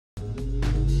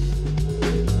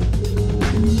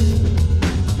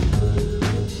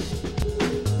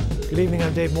evening,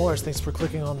 I'm Dave Morris. Thanks for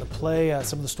clicking on the play.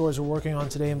 Some of the stories we're working on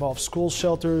today involve school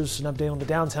shelters, an update on the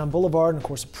downtown boulevard, and of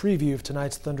course a preview of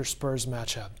tonight's Thunder Spurs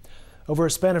matchup. Over a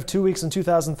span of 2 weeks in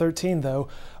 2013, though,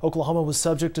 Oklahoma was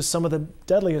subject to some of the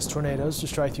deadliest tornadoes to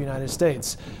strike the United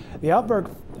States. The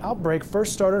outbreak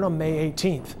first started on May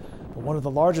 18th, but one of the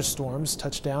largest storms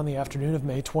touched down the afternoon of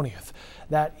May 20th.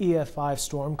 That EF5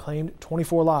 storm claimed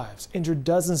 24 lives, injured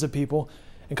dozens of people,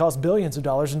 and caused billions of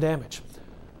dollars in damage.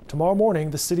 Tomorrow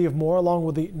morning, the city of Moore, along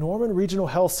with the Norman Regional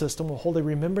Health System, will hold a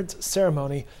remembrance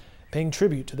ceremony paying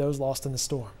tribute to those lost in the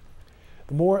storm.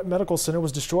 The Moore Medical Center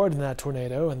was destroyed in that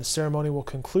tornado, and the ceremony will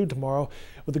conclude tomorrow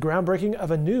with the groundbreaking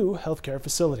of a new healthcare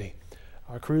facility.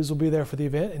 Our crews will be there for the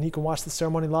event, and you can watch the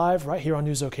ceremony live right here on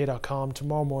newsok.com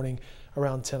tomorrow morning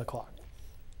around 10 o'clock.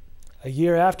 A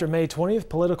year after May 20th,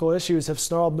 political issues have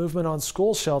snarled movement on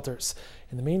school shelters.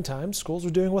 In the meantime, schools are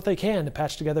doing what they can to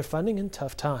patch together funding in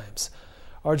tough times.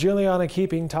 Our Juliana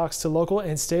Keeping talks to local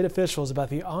and state officials about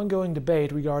the ongoing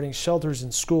debate regarding shelters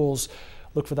in schools.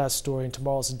 Look for that story in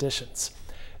tomorrow's editions.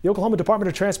 The Oklahoma Department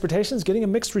of Transportation is getting a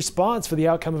mixed response for the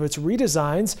outcome of its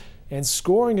redesigns and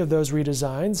scoring of those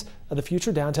redesigns of the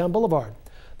future downtown boulevard.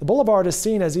 The boulevard is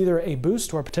seen as either a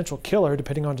boost or a potential killer,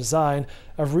 depending on design,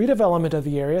 of redevelopment of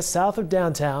the area south of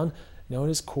downtown, known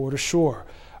as Core to Shore.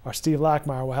 Our Steve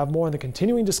Lackmeyer will have more on the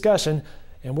continuing discussion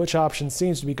and which option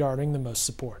seems to be garnering the most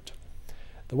support.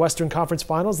 The Western Conference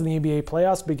Finals in the NBA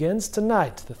playoffs begins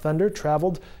tonight. The Thunder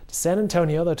traveled to San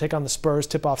Antonio. They'll take on the Spurs.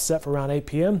 Tip-off set for around 8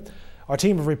 p.m. Our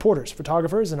team of reporters,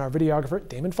 photographers, and our videographer,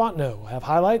 Damon Fontenot, will have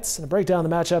highlights and a breakdown of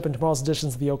the matchup in tomorrow's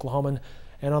editions of The Oklahoman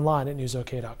and online at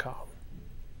newsok.com.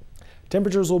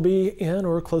 Temperatures will be in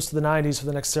or close to the 90s for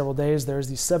the next several days. There's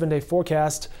the 7-day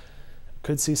forecast.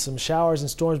 Could see some showers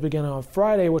and storms beginning on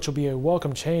Friday, which will be a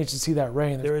welcome change to see that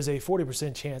rain. There is a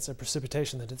 40% chance of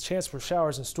precipitation. The chance for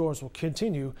showers and storms will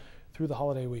continue through the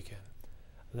holiday weekend.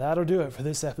 That'll do it for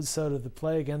this episode of The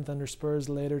Play. Again, Thunder Spurs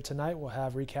later tonight. We'll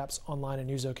have recaps online at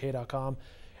newsok.com.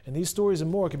 And these stories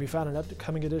and more can be found in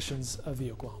upcoming editions of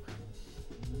The Oklahoman.